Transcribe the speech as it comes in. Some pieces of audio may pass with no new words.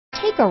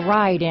Take a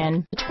ride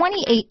in the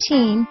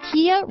 2018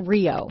 Kia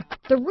Rio.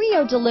 The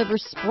Rio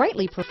delivers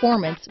sprightly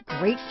performance,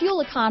 great fuel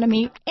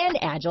economy, and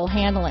agile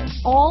handling,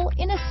 all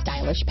in a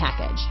stylish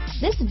package.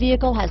 This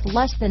vehicle has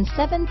less than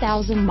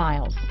 7,000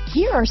 miles.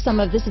 Here are some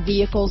of this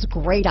vehicle's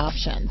great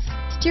options: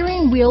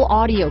 steering wheel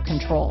audio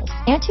controls,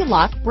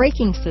 anti-lock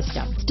braking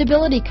system,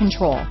 stability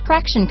control,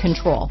 traction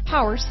control,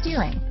 power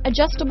steering,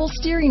 adjustable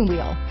steering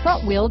wheel,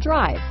 front wheel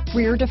drive,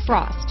 rear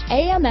defrost,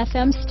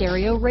 AM/FM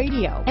stereo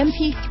radio,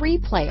 MP3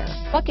 player,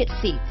 bucket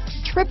seats,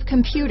 trip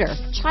computer,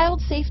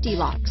 child safety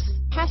locks,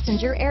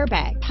 passenger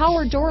airbag,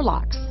 power door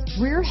locks,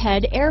 rear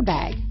head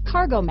airbag,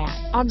 cargo mat,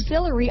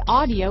 auxiliary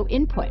audio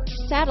input,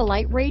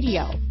 satellite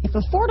radio. If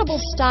affordable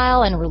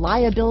style and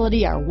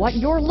reliability are what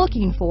you're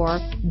looking for,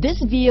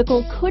 this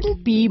vehicle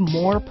couldn't be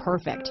more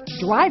perfect.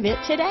 Drive it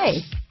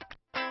today.